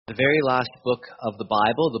the very last book of the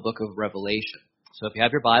Bible, the book of Revelation. So if you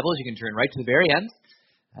have your Bibles, you can turn right to the very end,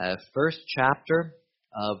 first chapter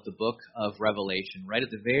of the book of Revelation, right at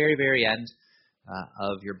the very, very end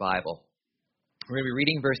of your Bible. We're going to be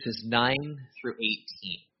reading verses 9 through 18.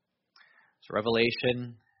 So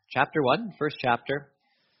Revelation chapter 1, first chapter.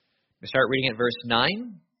 We start reading at verse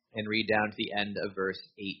 9 and read down to the end of verse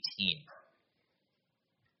 18.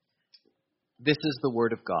 This is the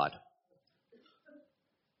word of God.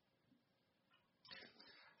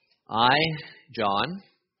 I, John,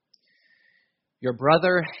 your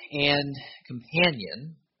brother and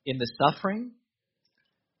companion in the suffering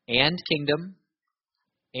and kingdom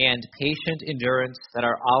and patient endurance that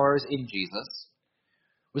are ours in Jesus,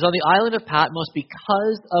 was on the island of Patmos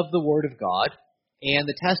because of the word of God and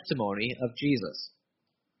the testimony of Jesus.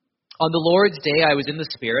 On the Lord's day I was in the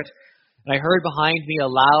Spirit, and I heard behind me a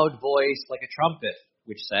loud voice like a trumpet,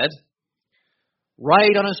 which said,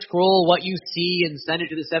 "Write on a scroll what you see and send it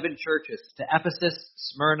to the seven churches, to Ephesus,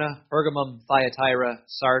 Smyrna, Pergamum, Thyatira,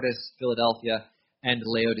 Sardis, Philadelphia, and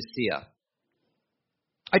Laodicea."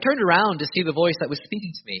 I turned around to see the voice that was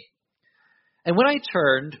speaking to me. And when I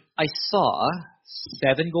turned, I saw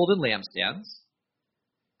 7 golden lampstands,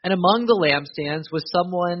 and among the lampstands was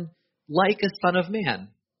someone like a son of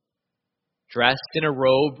man, dressed in a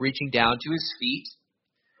robe reaching down to his feet,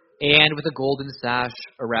 and with a golden sash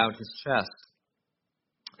around his chest.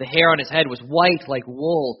 The hair on his head was white like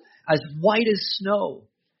wool, as white as snow,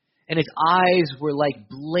 and his eyes were like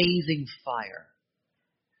blazing fire.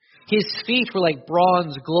 His feet were like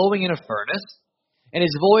bronze glowing in a furnace, and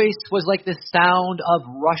his voice was like the sound of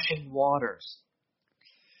rushing waters.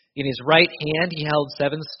 In his right hand he held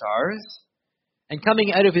 7 stars, and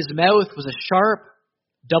coming out of his mouth was a sharp,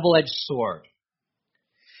 double-edged sword.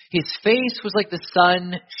 His face was like the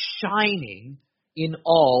sun shining in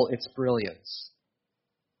all its brilliance.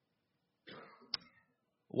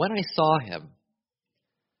 When I saw him,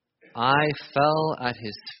 I fell at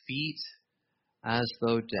his feet as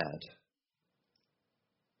though dead.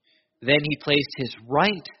 Then he placed his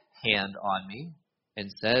right hand on me and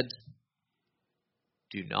said,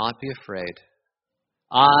 "Do not be afraid.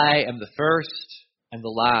 I am the first and the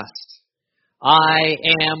last. I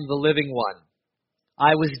am the living one.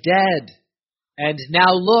 I was dead, and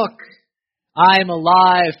now look, I am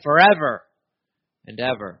alive forever and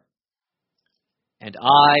ever. And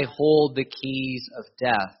I hold the keys of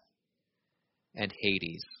death and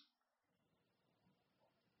Hades."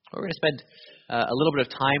 We're going to spend a little bit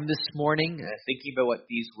of time this morning thinking about what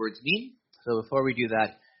these words mean. So before we do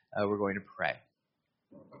that, we're going to pray.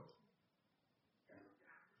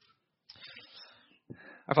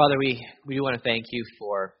 Our Father, we do want to thank you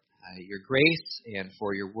for your grace and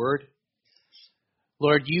for your word.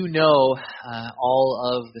 Lord, you know all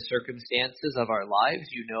of the circumstances of our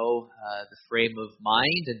lives. You know the frame of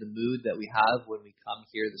mind and the mood that we have when we come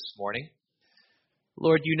here this morning.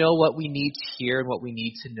 Lord, you know what we need to hear and what we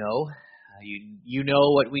need to know. You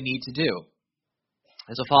know what we need to do.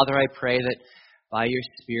 And so, Father, I pray that by your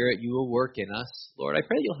Spirit you will work in us. Lord, I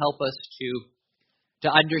pray that you'll help us to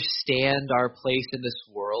understand our place in this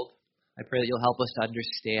world. I pray that you'll help us to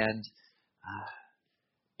understand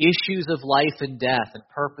issues of life and death and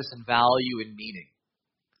purpose and value and meaning.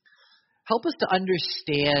 Help us to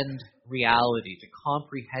understand reality, to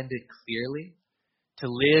comprehend it clearly, to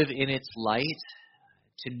live in its light,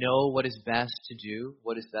 to know what is best to do,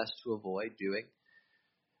 what is best to avoid doing.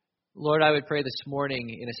 Lord, I would pray this morning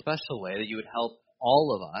in a special way that you would help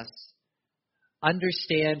all of us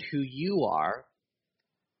understand who you are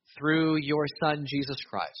through your Son, Jesus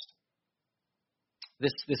Christ.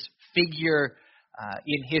 This figure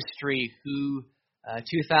in history who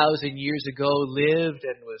 2,000 years ago lived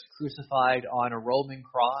and was crucified on a Roman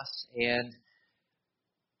cross and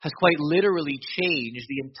has quite literally changed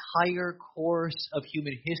the entire course of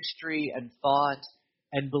human history and thought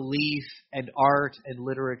and belief and art and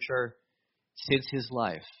literature since his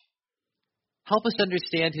life. Help us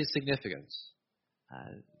understand his significance.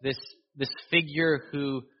 This figure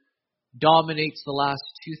who dominates the last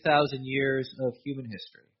 2,000 years of human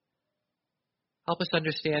history. Help us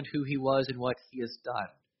understand who he was and what he has done.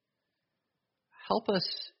 Help us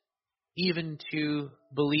even to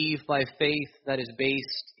believe by faith that is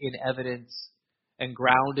based in evidence and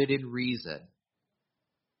grounded in reason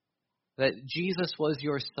that Jesus was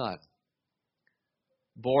your Son,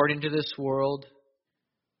 born into this world,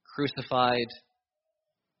 crucified,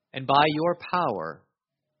 and by your power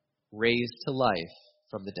raised to life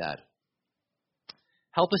from the dead.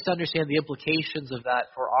 Help us to understand the implications of that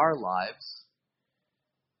for our lives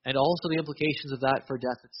and also the implications of that for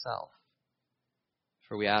death itself.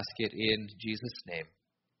 For we ask it in Jesus' name.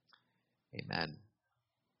 Amen.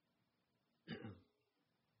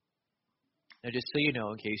 Now, just so you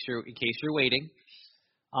know, in case you're waiting,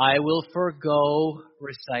 I will forego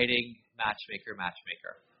reciting Matchmaker,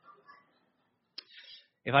 Matchmaker.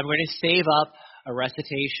 If I'm going to save up a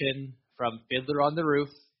recitation from Fiddler on the Roof,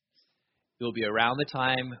 it will be around the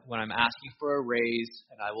time when I'm asking for a raise,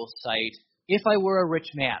 and I will cite, "If I were a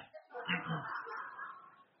rich man."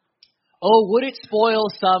 Oh, would it spoil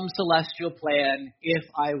some celestial plan if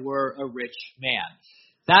I were a rich man?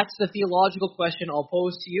 That's the theological question I'll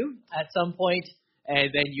pose to you at some point,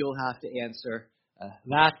 and then you'll have to answer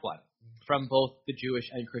that one from both the Jewish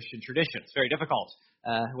and Christian tradition. It's very difficult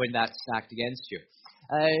when that's stacked against you.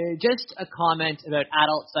 Just a comment about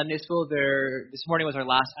adult Sunday school. This morning was our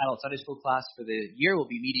last adult Sunday school class for the year. We'll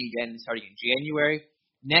be meeting again starting in January.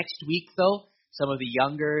 Next week, though, some of the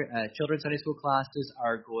younger children's Sunday school classes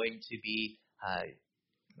are going to be, I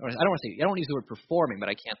don't use the word performing, but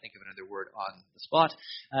I can't think of another word on the spot.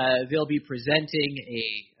 They'll be presenting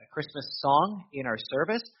a Christmas song in our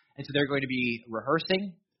service, and so they're going to be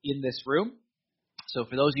rehearsing in this room. So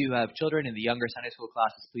for those of you who have children in the younger Sunday school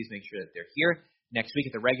classes, please make sure that they're here next week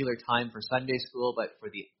at the regular time for Sunday school, but for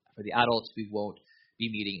the adults, we won't be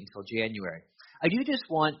meeting until January. I do just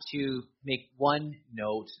want to make one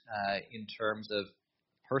note in terms of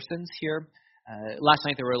persons here. Last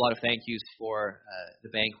night there were a lot of thank yous for the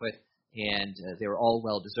banquet, and they were all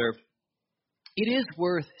well deserved. It is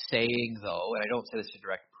worth saying, though, and I don't say this to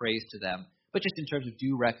direct praise to them, but just in terms of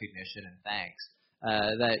due recognition and thanks,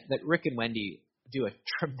 that Rick and Wendy do a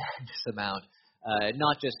tremendous amount,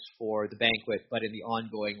 not just for the banquet, but in the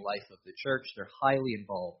ongoing life of the church. They're highly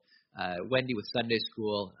involved. Wendy with Sunday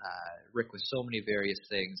school, Rick with so many various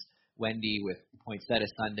things, Wendy with Poinsettia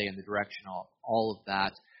Sunday and the directional, all of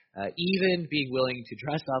that. Even being willing to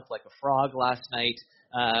dress up like a frog last night,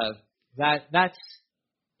 that's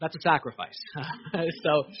a sacrifice.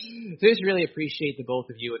 So just really appreciate the both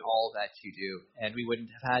of you and all that you do. And we wouldn't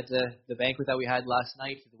have had the banquet that we had last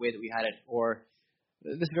night the way that we had it, or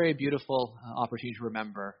this very beautiful opportunity to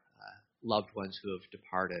remember loved ones who have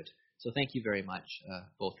departed. So thank you very much,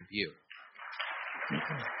 both of you.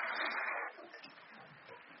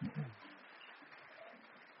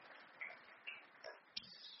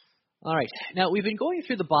 All right. Now, we've been going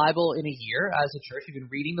through the Bible in a year as a church. We've been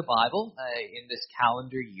reading the Bible in this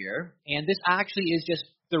calendar year, and this actually is just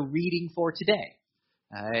the reading for today.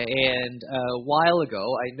 And a while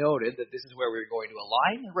ago, I noted that this is where we were going to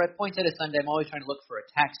align. At Poinsettia Sunday, I'm always trying to look for a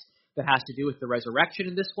text that has to do with the resurrection,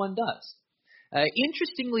 and this one does.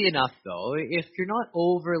 Interestingly enough, though, if you're not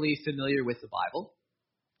overly familiar with the Bible,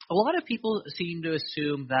 a lot of people seem to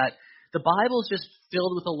assume that the Bible is just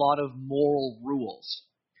filled with a lot of moral rules.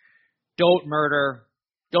 Don't murder,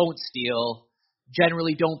 don't steal,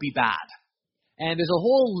 generally don't be bad. And there's a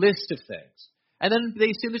whole list of things. And then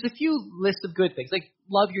they assume there's a few lists of good things, like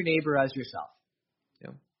love your neighbor as yourself.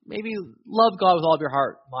 Maybe love God with all of your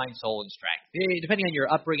heart, mind, soul, and strength. Depending on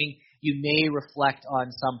your upbringing, you may reflect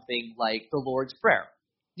on something like the Lord's Prayer.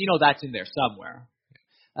 You know that's in there somewhere.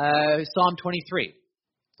 Psalm 23.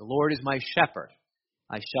 The Lord is my shepherd.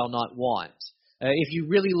 I shall not want. If you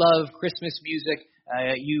really love Christmas music,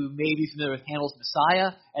 you may be familiar with Handel's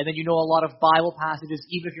Messiah, and then you know a lot of Bible passages,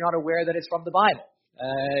 even if you're not aware that it's from the Bible.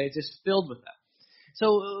 It's just filled with them. So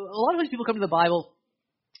a lot of times people come to the Bible,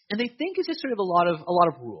 and they think it's just sort of a lot of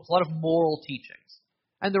rules, a lot of moral teachings.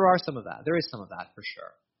 And there are some of that. There is some of that for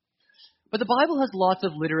sure. But the Bible has lots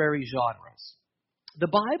of literary genres. The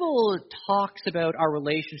Bible talks about our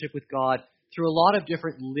relationship with God through a lot of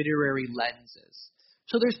different literary lenses.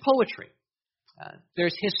 So there's poetry.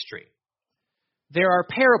 There's history. There are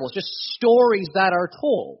parables, just stories that are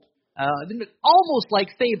told, almost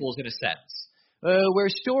like fables in a sense, where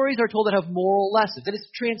stories are told that have moral lessons. And it's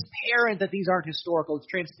transparent that these aren't historical. It's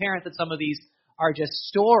transparent that some of these are just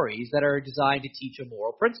stories that are designed to teach a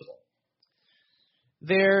moral principle.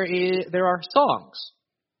 There are songs.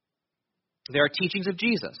 There are teachings of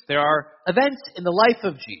Jesus. There are events in the life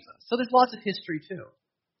of Jesus. So there's lots of history too.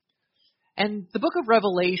 And the book of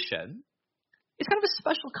Revelation is kind of a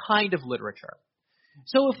special kind of literature.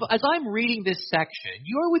 So as I'm reading this section,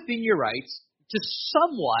 you're within your rights to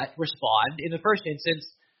somewhat respond in the first instance,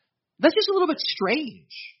 that's just a little bit strange.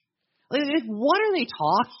 Like, what are they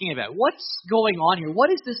talking about? What's going on here? What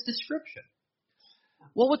is this description?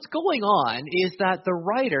 Well, what's going on is that the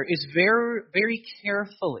writer is very, very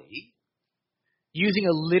carefully using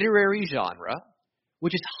a literary genre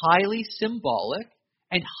which is highly symbolic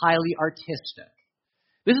and highly artistic.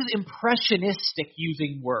 This is impressionistic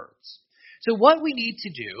using words. So what we need to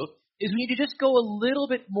do is we need to just go a little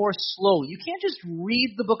bit more slowly. You can't just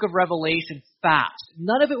read the book of Revelation fast.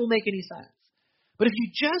 None of it will make any sense. But if you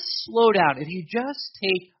just slow down, if you just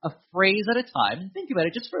take a phrase at a time and think about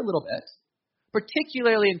it just for a little bit,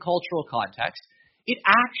 particularly in cultural context, it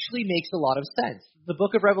actually makes a lot of sense. The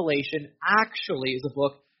book of Revelation actually is a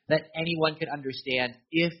book that anyone can understand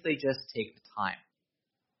if they just take the time.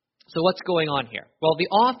 So what's going on here? Well, the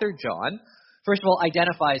author, John, first of all,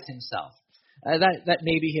 identifies himself. That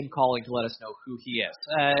may be him calling to let us know who he is.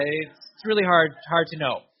 It's really hard to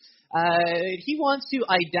know. He wants to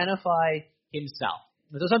identify himself.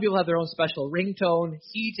 So some people have their own special ringtone.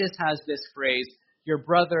 He just has this phrase, your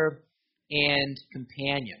brother and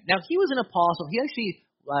companion. Now, he was an apostle. He actually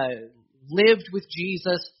lived with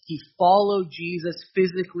Jesus. He followed Jesus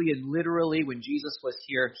physically and literally when Jesus was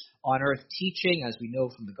here on earth teaching, as we know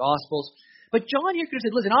from the Gospels. But John here could have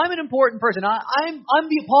said, listen, I'm an important person. I'm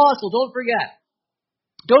the apostle. Don't forget.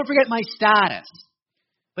 Don't forget my status.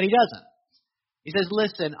 But he doesn't. He says,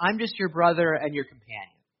 listen, I'm just your brother and your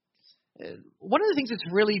companion. One of the things that's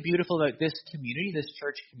really beautiful about this community, this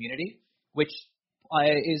church community, which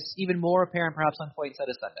is even more apparent perhaps on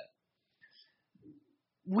Poinsettia Sunday.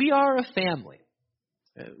 We are a family.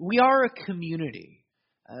 We are a community.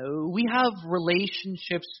 We have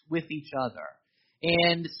relationships with each other.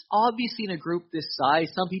 And obviously in a group this size,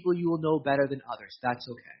 some people you will know better than others. That's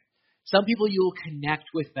okay. Some people you will connect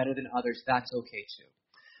with better than others. That's okay too.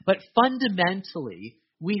 But fundamentally,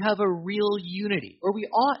 we have a real unity, or we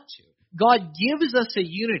ought to. God gives us a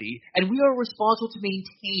unity, and we are responsible to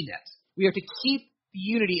maintain it. We are to keep the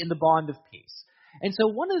unity in the bond of peace. And so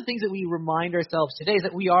one of the things that we remind ourselves today is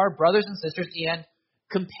that we are brothers and sisters and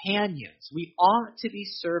companions. We ought to be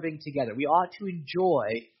serving together. We ought to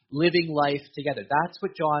enjoy living life together. That's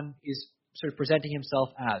what John is sort of presenting himself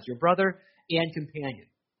as, your brother and companion.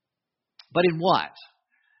 But in what?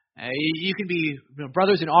 You can be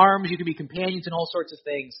brothers in arms, you can be companions in all sorts of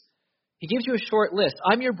things. He gives you a short list.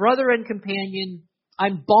 I'm your brother and companion.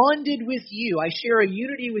 I'm bonded with you. I share a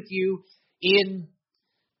unity with you in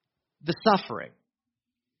the suffering.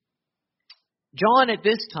 John at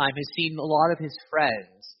this time has seen a lot of his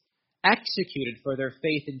friends executed for their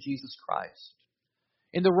faith in Jesus Christ.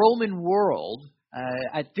 In the Roman world,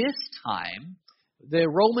 at this time, the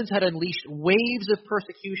Romans had unleashed waves of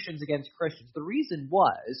persecutions against Christians. The reason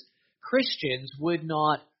was Christians would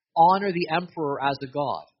not honor the emperor as a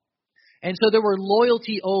god. And so there were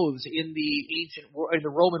loyalty oaths in the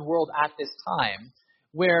Roman world at this time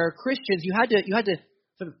where Christians, you had to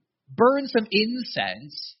sort of burn some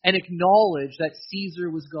incense and acknowledge that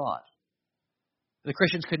Caesar was God. The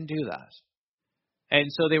Christians couldn't do that. And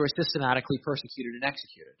so they were systematically persecuted and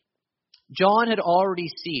executed. John had already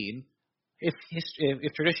seen, if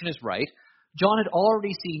tradition is right, John had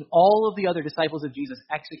already seen all of the other disciples of Jesus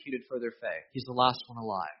executed for their faith. He's the last one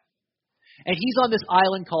alive. And he's on this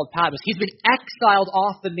island called Patmos. He's been exiled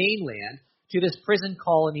off the mainland to this prison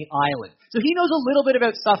colony island. So he knows a little bit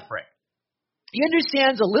about suffering. He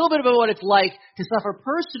understands a little bit about what it's like to suffer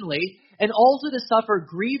personally and also to suffer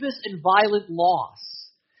grievous and violent loss.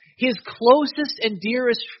 His closest and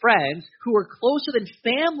dearest friends, who are closer than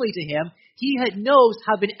family to him, he knows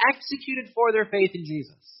have been executed for their faith in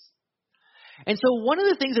Jesus. And so one of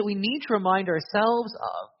the things that we need to remind ourselves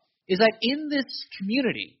of is that in this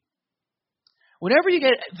community, whenever you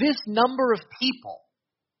get this number of people,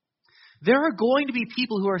 there are going to be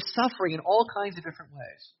people who are suffering in all kinds of different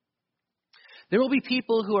ways. There will be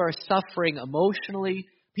people who are suffering emotionally,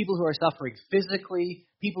 people who are suffering physically,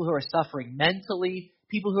 people who are suffering mentally,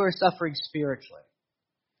 people who are suffering spiritually.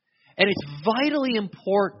 And it's vitally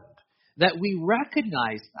important that we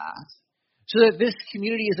recognize that so that this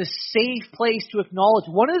community is a safe place to acknowledge.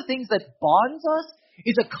 One of the things that bonds us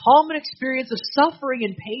is a common experience of suffering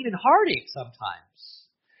and pain and heartache sometimes.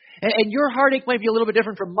 And your heartache might be a little bit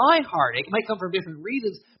different from my heartache. It might come from different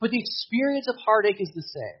reasons, but the experience of heartache is the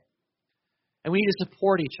same. And we need to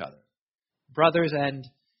support each other, brothers and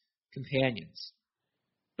companions.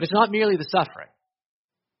 But it's not merely the suffering.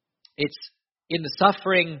 It's in the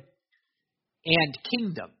suffering and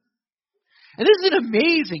kingdom. And this is an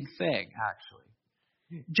amazing thing,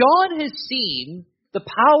 actually. John has seen the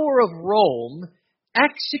power of Rome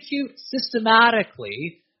execute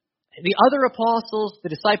systematically the other apostles, the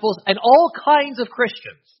disciples, and all kinds of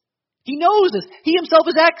Christians. He knows this. He himself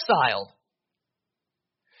is exiled.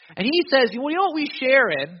 And he says, well, you know what we share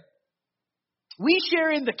in? We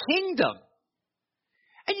share in the kingdom.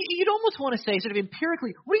 And you'd almost want to say, sort of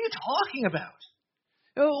empirically, what are you talking about?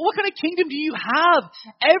 What kind of kingdom do you have?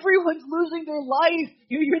 Everyone's losing their life.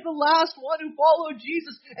 You're the last one who followed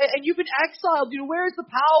Jesus. And you've been exiled. Where is the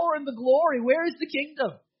power and the glory? Where is the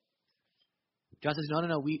kingdom? John says,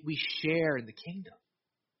 no, we share in the kingdom.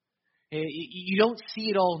 You don't see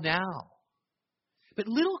it all now. But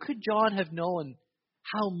little could John have known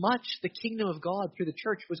how much the kingdom of God through the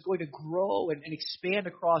church was going to grow and expand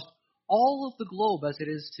across all of the globe as it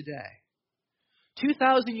is today.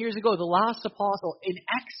 2,000 years ago, the last apostle, in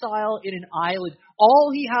exile in an island,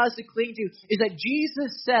 all he has to cling to is that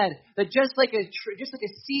Jesus said that just like a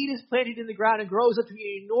seed is planted in the ground and grows up to be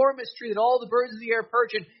an enormous tree that all the birds of the air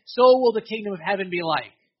perch in, so will the kingdom of heaven be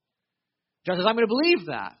like. John says, I'm going to believe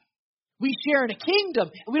that. We share in a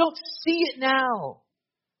kingdom, and we don't see it now.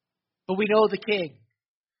 But we know the King,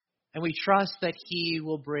 and we trust that he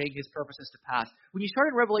will bring his purposes to pass. When you start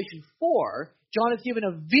in Revelation 4, John is given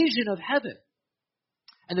a vision of heaven.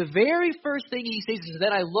 And the very first thing he says is,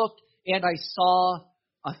 then I looked and I saw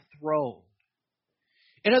a throne.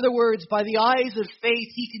 In other words, by the eyes of faith,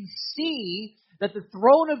 he can see that the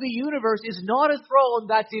throne of the universe is not a throne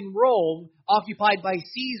that's in Rome, occupied by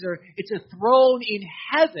Caesar. It's a throne in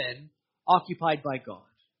heaven, occupied by God.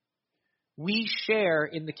 We share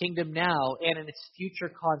in the kingdom now and in its future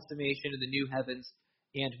consummation in the new heavens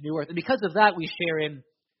and new earth. And because of that, we share in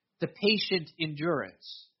the patient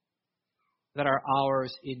endurance that are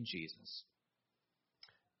ours in Jesus.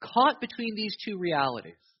 Caught between these two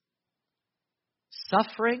realities,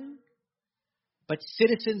 suffering, but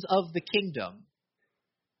citizens of the kingdom,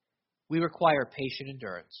 we require patient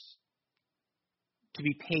endurance. To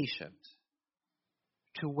be patient,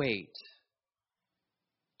 to wait,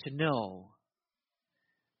 to know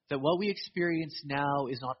that what we experience now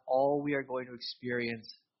is not all we are going to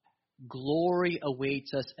experience. Glory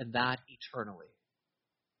awaits us, and that eternally.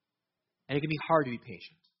 And it can be hard to be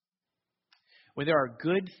patient. When there are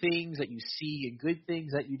good things that you see and good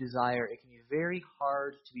things that you desire, it can be very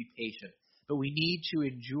hard to be patient. But we need to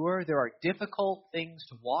endure. There are difficult things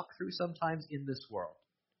to walk through sometimes in this world.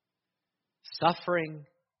 Suffering,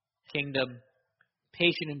 kingdom,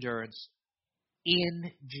 patient endurance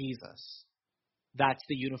in Jesus. That's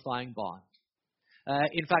the unifying bond.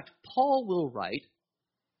 In fact, Paul will write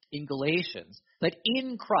in Galatians that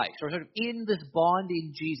in Christ, or sort of in this bond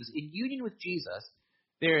in Jesus, in union with Jesus,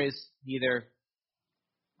 there is neither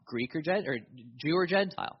Greek or Jew or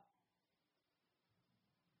Gentile,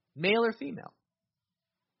 male or female,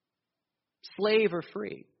 slave or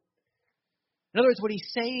free. In other words, what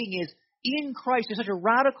he's saying is, in Christ, there's such a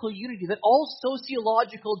radical unity that all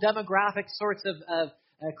sociological, demographic sorts of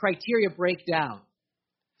criteria break down.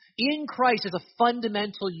 In Christ is a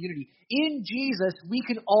fundamental unity. In Jesus, we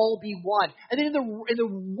can all be one. And then in the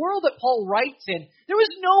world that Paul writes in, there was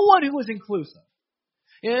no one who was inclusive.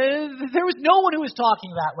 There was no one who was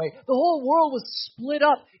talking that way. The whole world was split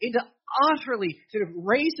up into utterly sort of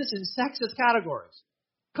racist and sexist categories.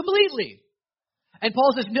 Completely. And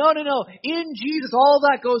Paul says, no. In Jesus, all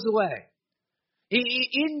that goes away.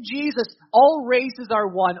 In Jesus, all races are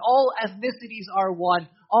one. All ethnicities are one.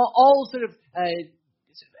 All sort of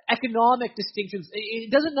economic distinctions.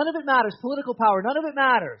 None of it matters. Political power, none of it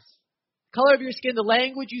matters. Color of your skin, the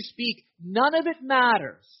language you speak, none of it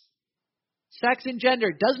matters. Sex and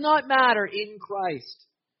gender does not matter in Christ.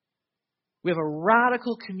 We have a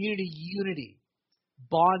radical community unity,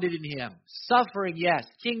 bonded in Him. Suffering, yes.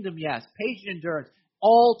 Kingdom, yes. Patient endurance,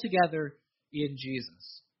 all together in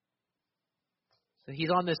Jesus. So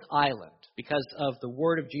He's on this island because of the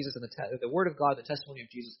Word of Jesus and the Word of God, the testimony of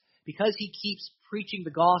Jesus. Because He keeps preaching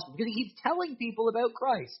the gospel, because He keeps telling people about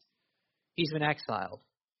Christ, He's been exiled.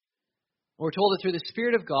 We're told that through the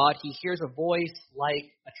Spirit of God, He hears a voice like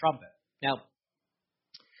a trumpet. Now,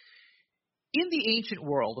 in the ancient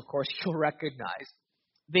world, of course, you'll recognize,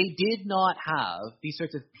 they did not have these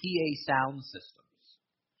sorts of PA sound systems.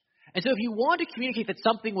 And so if you want to communicate that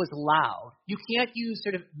something was loud, you can't use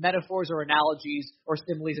sort of metaphors or analogies or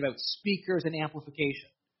similes about speakers and amplification.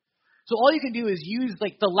 So all you can do is use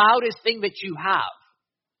like the loudest thing that you have.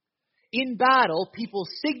 In battle, people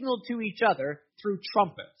signaled to each other through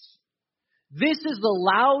trumpets. This is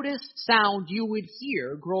the loudest sound you would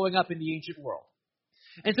hear growing up in the ancient world.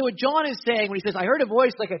 And so what John is saying when he says, I heard a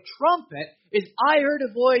voice like a trumpet, is I heard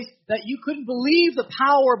a voice that you couldn't believe the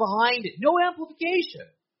power behind it. No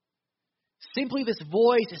amplification. Simply this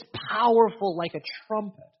voice is powerful like a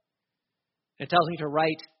trumpet. It tells me to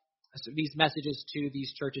write these messages to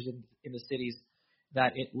these churches in the cities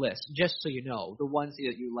that it lists. Just so you know, the one city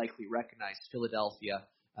that you likely recognize, Philadelphia,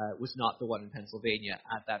 was not the one in Pennsylvania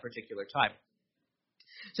at that particular time.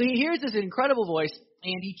 So he hears this incredible voice,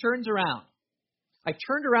 and he turns around. I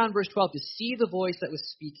turned around, verse 12, to see the voice that was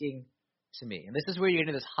speaking to me. And this is where you get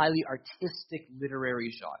into this highly artistic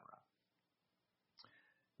literary genre.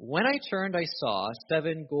 When I turned, I saw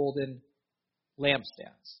 7 golden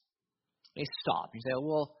lampstands. They stop. You say,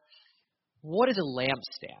 well, what is a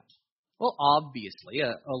lampstand? Well, obviously,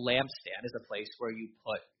 a lampstand is a place where you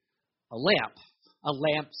put a lamp. A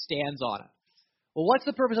lamp stands on it. Well, what's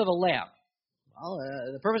the purpose of a lamp? Well,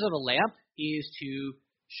 the purpose of a lamp is to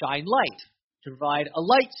shine light, to provide a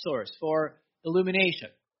light source for illumination.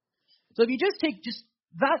 So if you just take just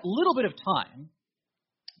that little bit of time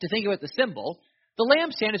to think about the symbol, the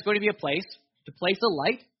lampstand is going to be a place to place a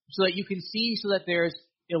light so that you can see, so that there's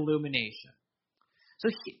illumination. So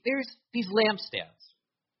there's these lampstands.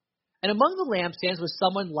 And among the lampstands was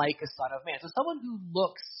someone like a son of man. So someone who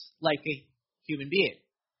looks like a human being.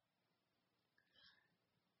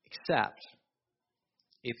 Except,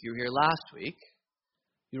 if you were here last week,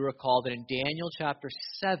 you recall that in Daniel chapter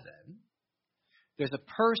 7, there's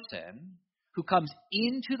a person who comes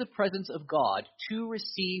into the presence of God to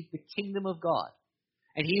receive the kingdom of God.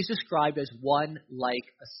 And he is described as one like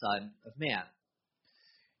a son of man.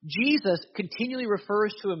 Jesus continually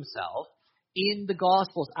refers to himself in the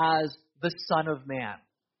Gospels as the Son of Man,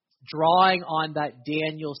 drawing on that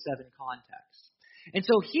Daniel 7 context. And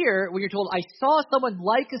so here, when you're told, I saw someone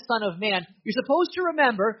like a son of man, you're supposed to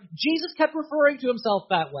remember Jesus kept referring to himself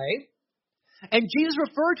that way. And Jesus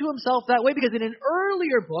referred to himself that way because in an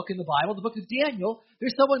earlier book in the Bible, the book of Daniel,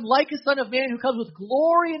 there's someone like a son of man who comes with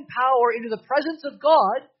glory and power into the presence of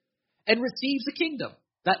God and receives the kingdom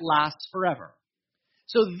that lasts forever.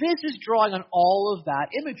 So this is drawing on all of that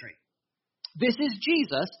imagery. This is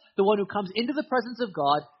Jesus, the one who comes into the presence of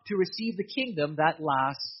God to receive the kingdom that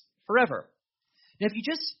lasts forever. Now, if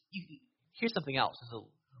here's something else, it's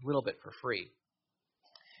a little bit for free.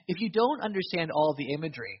 If you don't understand all of the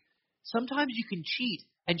imagery, sometimes you can cheat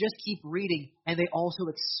and just keep reading, and they also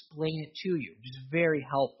explain it to you, which is very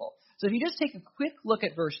helpful. So if you just take a quick look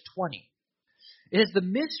at verse 20, it is the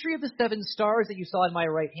mystery of the 7 stars that you saw in my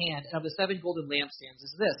right hand, and of the 7 golden lampstands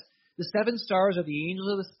is this. The 7 stars are the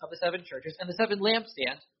angels of the 7 churches, and the 7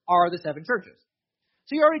 lampstands are the 7 churches.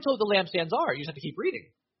 So you're already told what the lampstands are. You just have to keep reading.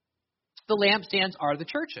 The lampstands are the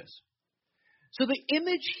churches. So the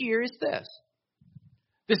image here is this.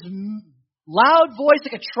 This loud voice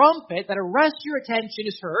like a trumpet that arrests your attention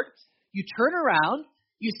is heard. You turn around.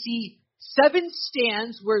 You see 7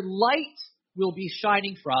 stands where light will be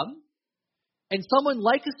shining from. And someone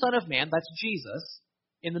like a son of man, that's Jesus,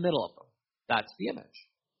 in the middle of them. That's the image.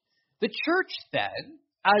 The church then,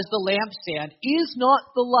 as the lampstand, is not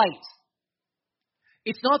the light.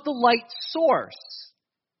 It's not the light source.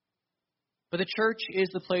 But the church is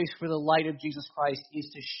the place where the light of Jesus Christ is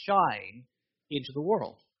to shine into the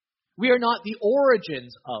world. We are not the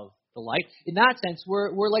origins of the light. In that sense,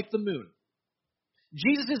 we're like the moon.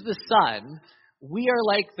 Jesus is the sun. We are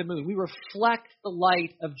like the moon. We reflect the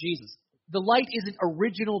light of Jesus. The light isn't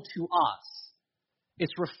original to us.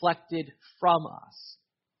 It's reflected from us.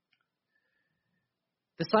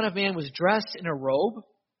 The Son of Man was dressed in a robe,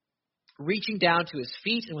 reaching down to his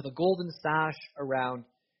feet, and with a golden sash around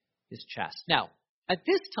his chest. Now, at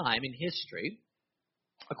this time in history,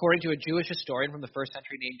 according to a Jewish historian from the first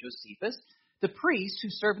century named Josephus, the priests who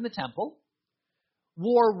served in the temple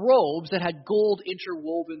wore robes that had gold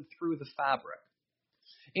interwoven through the fabric.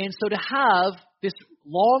 And so to have this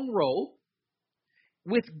long robe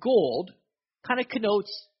with gold kind of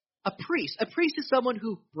connotes a priest. A priest is someone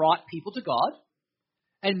who brought people to God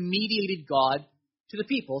and mediated God to the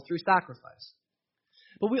people through sacrifice.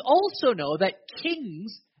 But we also know that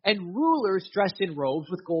kings and rulers dressed in robes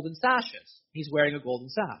with golden sashes. He's wearing a golden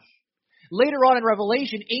sash. Later on in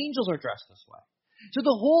Revelation, angels are dressed this way. So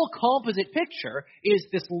the whole composite picture is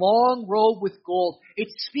this long robe with gold.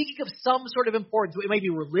 It's speaking of some sort of importance. It may be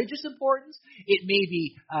religious importance. It may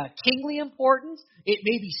be kingly importance. It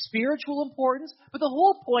may be spiritual importance. But the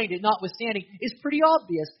whole point, notwithstanding, is pretty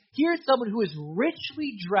obvious. Here's someone who is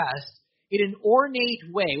richly dressed in an ornate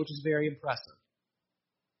way, which is very impressive.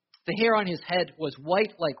 The hair on his head was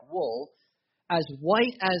white like wool, as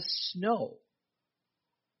white as snow.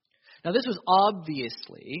 Now, this was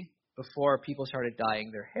obviously before people started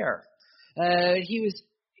dyeing their hair.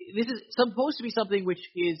 This is supposed to be something which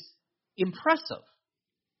is impressive.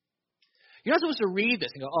 You're not supposed to read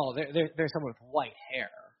this and go, oh, there's someone with white hair.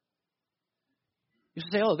 You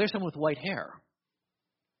should say, oh, there's someone with white hair.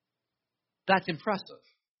 That's impressive.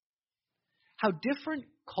 How different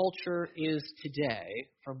culture is today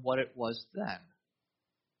from what it was then.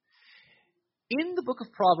 In the book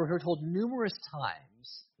of Proverbs, we're told numerous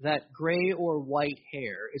times that gray or white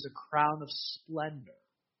hair is a crown of splendor.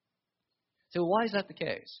 So why is that the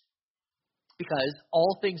case? Because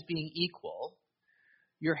all things being equal,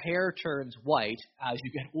 your hair turns white as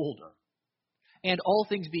you get older. And all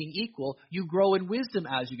things being equal, you grow in wisdom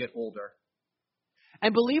as you get older.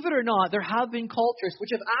 And believe it or not, there have been cultures which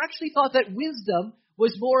have actually thought that wisdom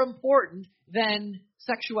was more important than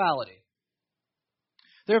sexuality.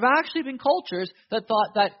 There have actually been cultures that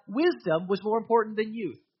thought that wisdom was more important than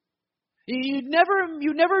youth. You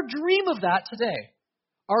never dream of that today.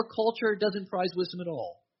 Our culture doesn't prize wisdom at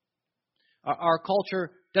all. Our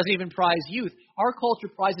culture doesn't even prize youth. Our culture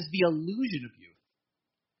prizes the illusion of youth.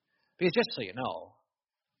 Because just so you know,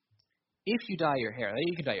 if you dye your hair,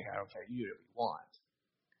 you can dye your hair, I don't care, you do whatever you want.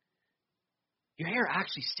 Your hair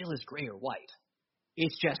actually still is gray or white.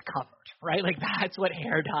 It's just covered, right? Like, that's what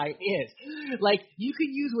hair dye is. Like, you can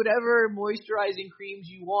use whatever moisturizing creams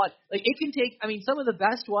you want. Like, it can take, some of the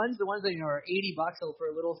best ones, the ones that, are $80 for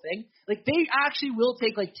a little thing, like, they actually will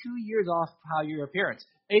take, 2 years off how your appearance.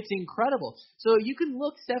 It's incredible. So you can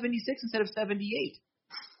look 76 instead of 78.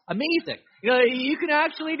 Amazing. You can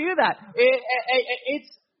actually do that. It's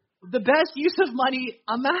the best use of money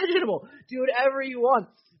imaginable. Do whatever you want.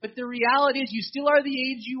 But the reality is you still are the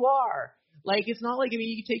age you are. Like, it's not like,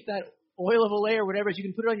 you can take that oil of Olay or whatever, you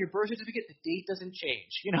can put it on your birth certificate, the date doesn't change.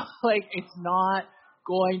 It's not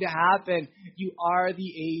going to happen. You are the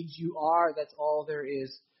age you are. That's all there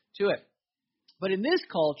is to it. But in this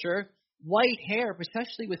culture, white hair,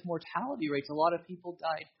 especially with mortality rates, a lot of people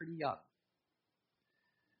died pretty young.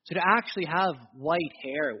 So to actually have white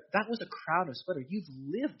hair, that was a crown of splendor. You've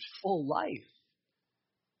lived full life.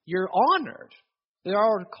 You're honored. There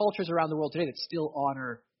are cultures around the world today that still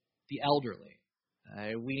honor the elderly.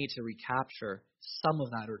 We need to recapture some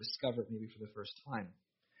of that or discover it maybe for the first time.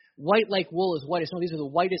 White like wool is white. These are the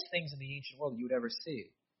whitest things in the ancient world you would ever see.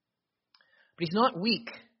 But he's not weak.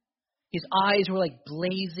 His eyes were like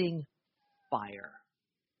blazing fire.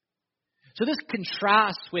 So this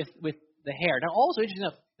contrasts with the hair. Now also, interesting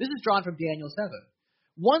enough, this is drawn from Daniel 7.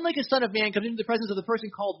 One like a son of man comes into the presence of the person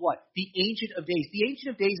called what? The Ancient of Days. The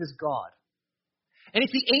Ancient of Days is God. And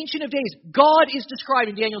it's the Ancient of Days. God is described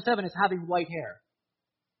in Daniel 7 as having white hair.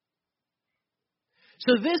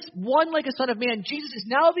 So this one like a son of man, Jesus is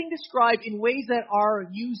now being described in ways that are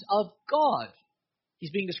used of God. He's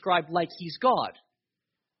being described like he's God,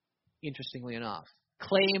 interestingly enough.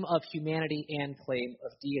 Claim of humanity and claim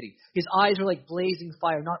of deity. His eyes are like blazing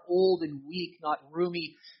fire, not old and weak, not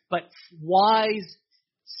roomy, but wise,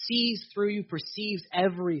 sees through you, perceives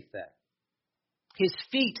everything. His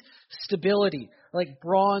feet, stability, like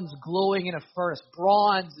bronze glowing in a furnace.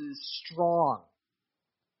 Bronze is strong.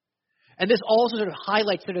 And this also sort of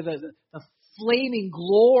highlights sort of the flaming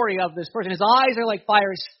glory of this person. His eyes are like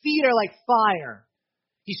fire. His feet are like fire.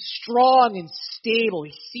 He's strong and stable.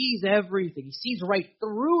 He sees everything. He sees right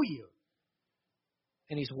through you.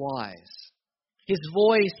 And he's wise. His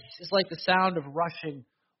voice is like the sound of rushing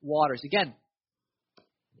waters. Again,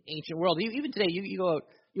 ancient world. Even today, you go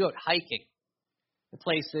out hiking. A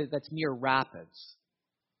place that's near rapids.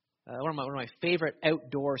 One of my favorite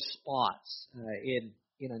outdoor spots in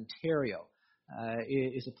Ontario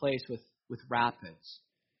is a place with rapids.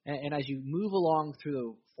 And as you move along through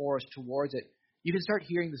the forest towards it, you can start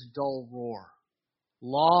hearing this dull roar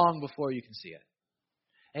long before you can see it.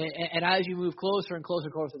 And as you move closer and closer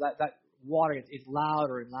and closer, that water is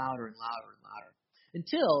louder and louder and louder and louder.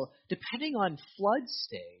 Until, depending on flood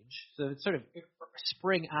stage, so it's sort of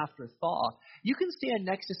spring after thaw, you can stand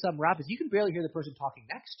next to some rapids. You can barely hear the person talking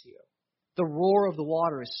next to you. The roar of the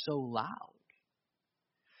water is so loud.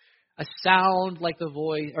 A sound like the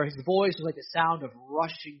voice, or his voice is like the sound of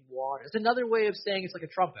rushing water. It's another way of saying it's like a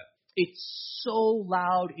trumpet. It's so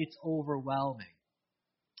loud, it's overwhelming.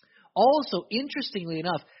 Also, interestingly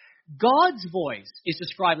enough, God's voice is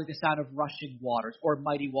described like the sound of rushing waters or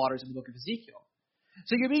mighty waters in the book of Ezekiel.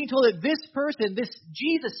 So you're being told that this person, this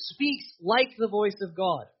Jesus, speaks like the voice of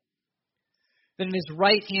God. Then in his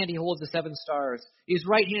right hand he holds the 7 stars. His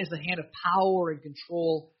right hand is the hand of power and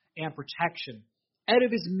control and protection. Out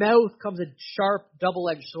of his mouth comes a sharp,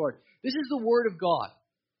 double-edged sword. This is the word of God.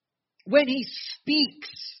 When he speaks,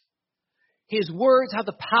 his words have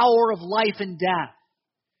the power of life and death.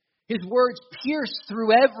 His words pierce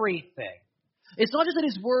through everything. It's not just that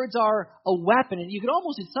his words are a weapon, and you could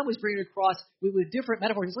almost in some ways bring it across with different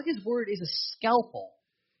metaphors. It's like his word is a scalpel.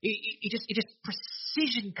 It just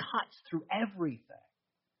precision cuts through everything.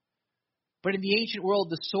 But in the ancient world,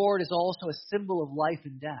 the sword is also a symbol of life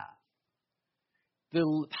and death.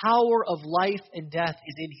 The power of life and death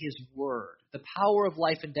is in his word. The power of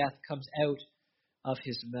life and death comes out of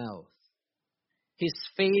his mouth. His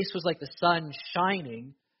face was like the sun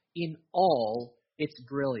shining in all its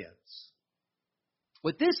brilliance.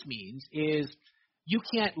 What this means is you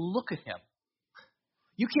can't look at him.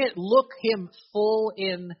 You can't look him full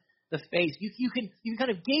in the face. You can kind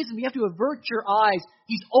of gaze at him. You have to avert your eyes.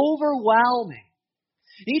 He's overwhelming.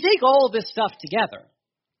 And you take all of this stuff together,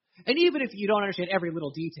 and even if you don't understand every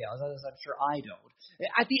little detail, as I'm sure I don't,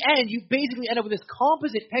 at the end you basically end up with this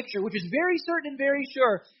composite picture, which is very certain and very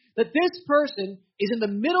sure that this person is in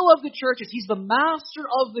the middle of the churches. He's the master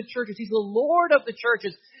of the churches. He's the Lord of the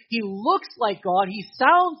churches. He looks like God. He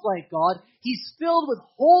sounds like God. He's filled with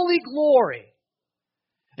holy glory.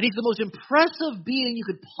 And he's the most impressive being you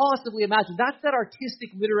could possibly imagine. That's that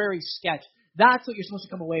artistic literary sketch. That's what you're supposed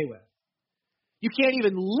to come away with. You can't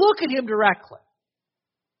even look at him directly.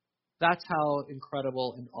 That's how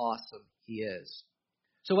incredible and awesome he is.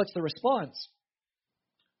 So what's the response?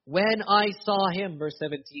 When I saw him, verse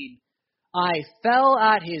 17, I fell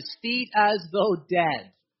at his feet as though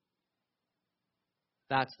dead.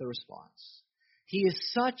 That's the response. He is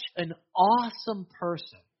such an awesome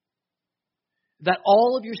person that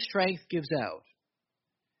all of your strength gives out,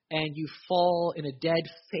 and you fall in a dead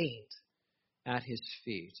faint at his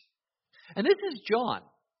feet. And this is John.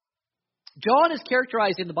 John is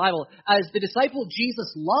characterized in the Bible as the disciple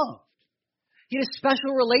Jesus loved. He had a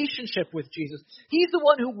special relationship with Jesus. He's the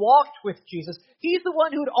one who walked with Jesus. He's the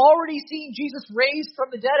one who had already seen Jesus raised from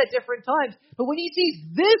the dead at different times. But when he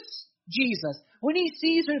sees this Jesus, when he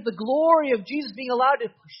sees the glory of Jesus being allowed to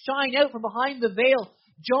shine out from behind the veil,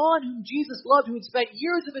 John, whom Jesus loved, who had spent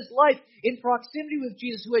years of his life in proximity with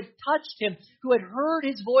Jesus, who had touched him, who had heard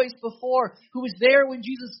his voice before, who was there when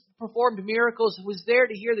Jesus performed miracles, who was there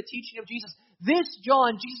to hear the teaching of Jesus. This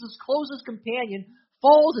John, Jesus' closest companion,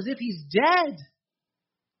 falls as if he's dead.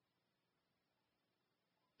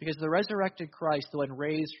 Because the resurrected Christ, the one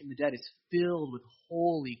raised from the dead, is filled with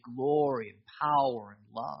holy glory and power and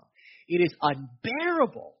love. It is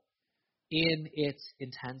unbearable in its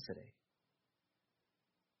intensity.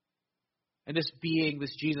 And this being,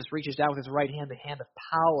 this Jesus, reaches down with his right hand, the hand of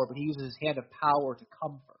power, but he uses his hand of power to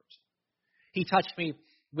comfort. He touched me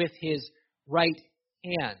with his right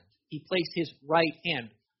hand. He placed his right hand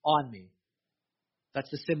on me. That's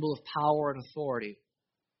the symbol of power and authority.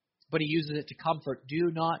 But he uses it to comfort. Do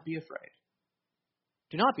not be afraid.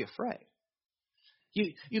 Do not be afraid.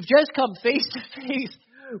 You've just come face to face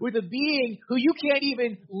with a being who you can't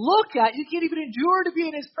even look at. You can't even endure to be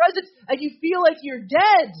in his presence, and you feel like you're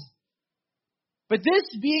dead. But this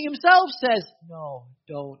being himself says, no,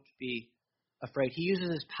 don't be afraid. He uses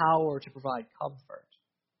his power to provide comfort.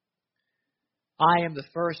 I am the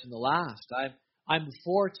first and the last. I'm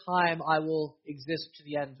before time. I will exist to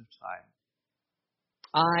the end of time.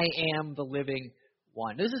 I am the living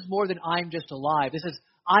one. This is more than I'm just alive. This is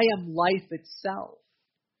I am life itself.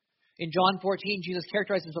 In John 14, Jesus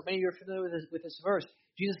characterizes himself. Many of you are familiar with this verse.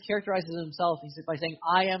 Jesus characterizes himself by saying,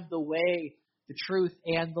 I am the way, the truth,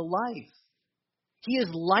 and the life. He is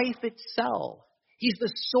life itself. He's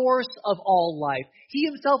the source of all life. He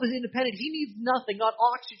himself is independent. He needs nothing, not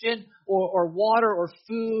oxygen or water or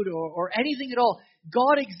food or anything at all.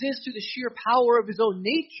 God exists through the sheer power of his own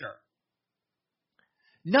nature.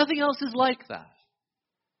 Nothing else is like that.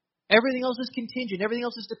 Everything else is contingent. Everything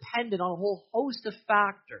else is dependent on a whole host of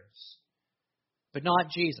factors. But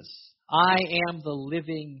not Jesus. I am the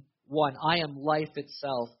living one. I am life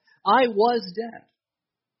itself. I was dead.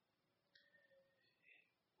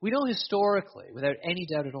 We know historically, without any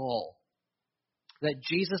doubt at all, that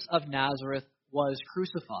Jesus of Nazareth was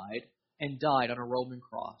crucified and died on a Roman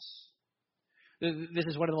cross. This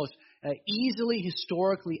is one of the most easily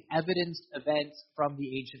historically evidenced events from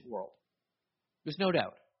the ancient world. There's no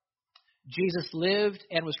doubt. Jesus lived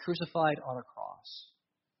and was crucified on a cross.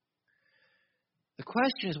 The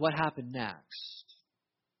question is, what happened next?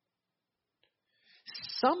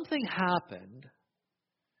 Something happened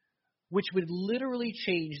which would literally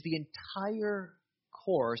change the entire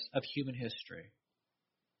course of human history.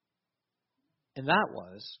 And that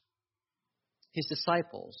was his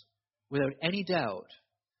disciples, without any doubt,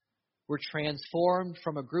 were transformed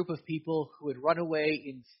from a group of people who had run away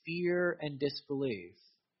in fear and disbelief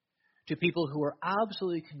to people who were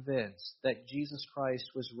absolutely convinced that Jesus Christ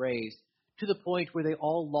was raised, to the point where they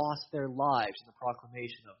all lost their lives in the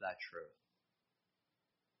proclamation of that truth.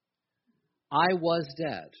 I was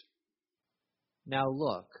dead. Now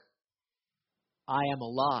look, I am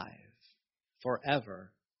alive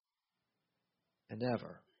forever and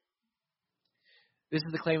ever. This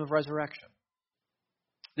is the claim of resurrection.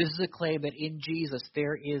 This is a claim that in Jesus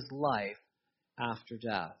there is life after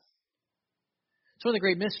death. It's one of the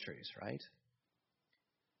great mysteries, right?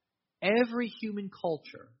 Every human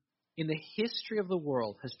culture in the history of the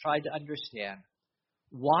world has tried to understand,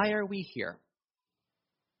 why are we here?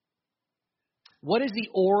 What is the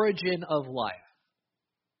origin of life?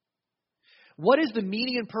 What is the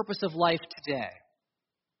meaning and purpose of life today?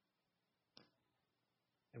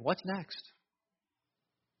 And what's next?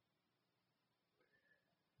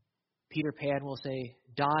 Peter Pan will say,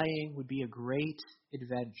 dying would be a great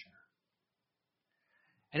adventure.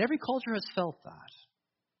 And every culture has felt that.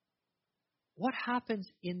 What happens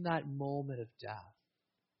in that moment of death?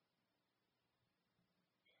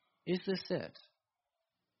 Is this it?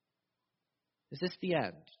 Is this the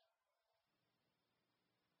end?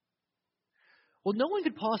 Well, no one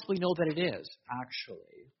could possibly know that it is,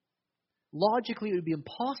 actually. Logically, it would be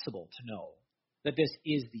impossible to know that this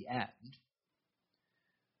is the end.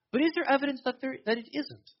 But is there evidence that it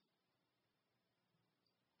isn't?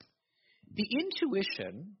 The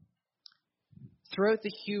intuition throughout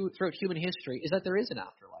human history is that there is an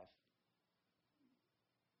afterlife.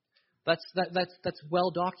 That's well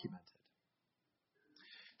documented.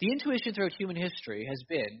 The intuition throughout human history has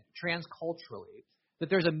been, transculturally, that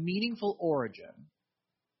there's a meaningful origin,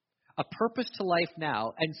 a purpose to life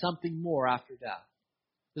now, and something more after death.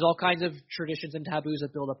 There's all kinds of traditions and taboos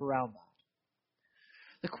that build up around that.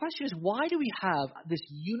 The question is, why do we have this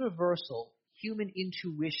universal human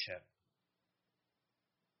intuition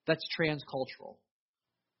that's transcultural?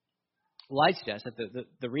 Well, I suggest that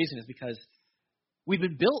the reason is because we've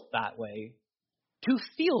been built that way to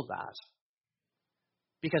feel that,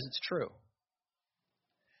 because it's true.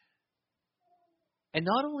 And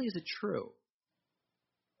not only is it true,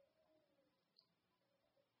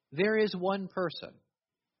 there is one person.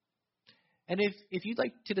 And if you'd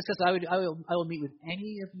like to discuss, I will meet with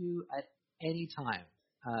any of you at any time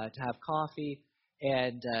to have coffee.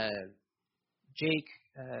 And Jake,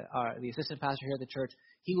 the assistant pastor here at the church,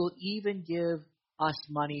 he will even give us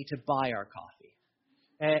money to buy our coffee.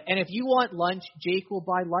 And if you want lunch, Jake will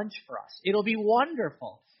buy lunch for us. It'll be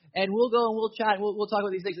wonderful. And we'll go and we'll chat. We'll talk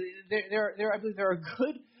about these things. I believe there are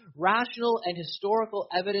good, rational, and historical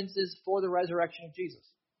evidences for the resurrection of Jesus.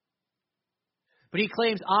 But he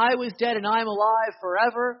claims, I was dead and I am alive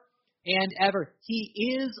forever and ever.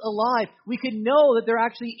 He is alive. We can know that there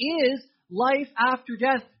actually is life after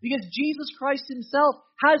death because Jesus Christ himself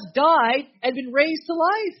has died and been raised to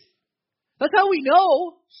life. That's how we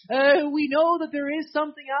know. We know that there is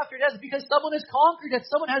something after death because someone has conquered it.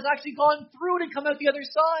 Someone has actually gone through it and come out the other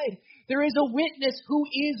side. There is a witness who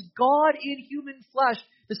is God in human flesh,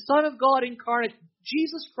 the Son of God incarnate,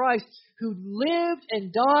 Jesus Christ, who lived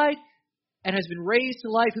and died and has been raised to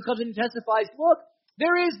life, who comes in and testifies, look,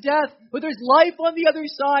 there is death, but there's life on the other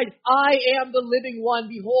side. I am the living one.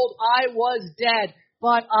 Behold, I was dead,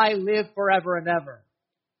 but I live forever and ever.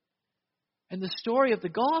 And the story of the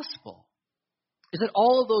gospel is that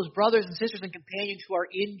all of those brothers and sisters and companions who are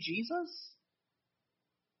in Jesus,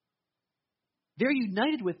 they're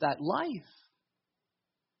united with that life.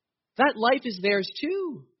 That life is theirs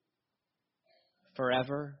too,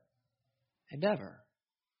 forever and ever.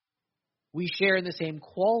 We share in the same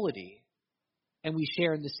quality, and we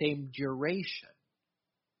share in the same duration.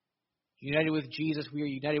 United with Jesus, we are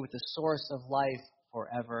united with the source of life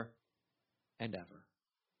forever and ever.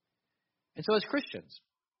 And so as Christians,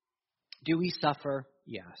 do we suffer?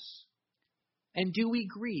 Yes. And do we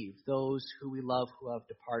grieve those who we love who have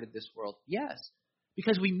departed this world? Yes,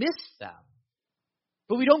 because we miss them.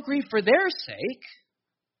 But we don't grieve for their sake.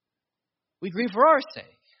 We grieve for our sake.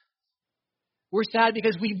 We're sad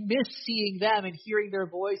because we miss seeing them and hearing their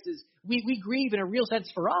voices. We grieve in a real sense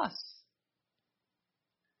for us.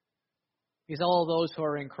 Because all those who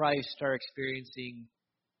are in Christ are experiencing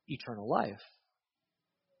eternal life.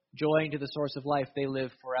 Joined to the source of life, they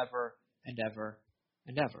live forever and ever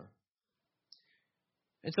and ever.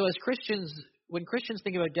 And so as Christians, when Christians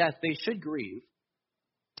think about death, they should grieve.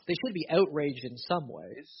 They should be outraged in some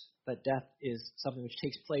ways that death is something which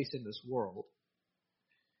takes place in this world.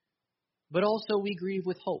 But also we grieve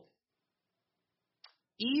with hope.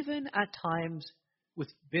 Even at times with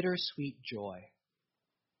bittersweet joy.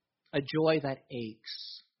 A joy that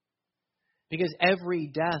aches. Because every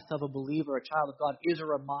death of a believer, a child of God, is a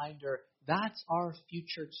reminder that's our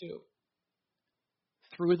future too.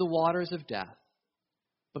 Through the waters of death.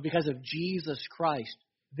 But because of Jesus Christ,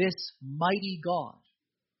 this mighty God,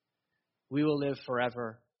 we will live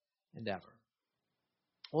forever and ever.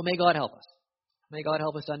 Well, may God help us. May God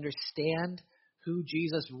help us understand who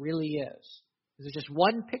Jesus really is. There's just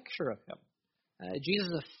one picture of him. Jesus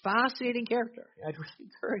is a fascinating character. I'd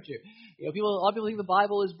really encourage you. A lot of people think the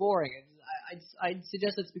Bible is boring. I'd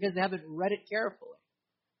suggest it's because they haven't read it carefully.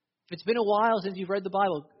 If it's been a while since you've read the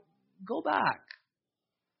Bible, go back.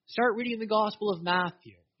 Start reading the Gospel of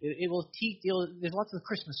Matthew. It will teach. There's lots of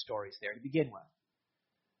Christmas stories there to begin with.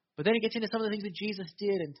 But then it gets into some of the things that Jesus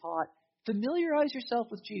did and taught. Familiarize yourself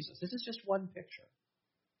with Jesus. This is just one picture.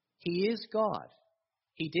 He is God.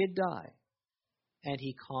 He did die. And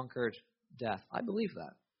he conquered death. I believe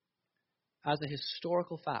that as a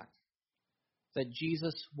historical fact. that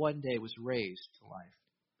Jesus one day was raised to life.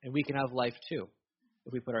 And we can have life too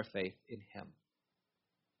if we put our faith in him.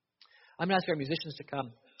 I'm going to ask our musicians to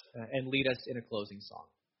come and lead us in a closing song.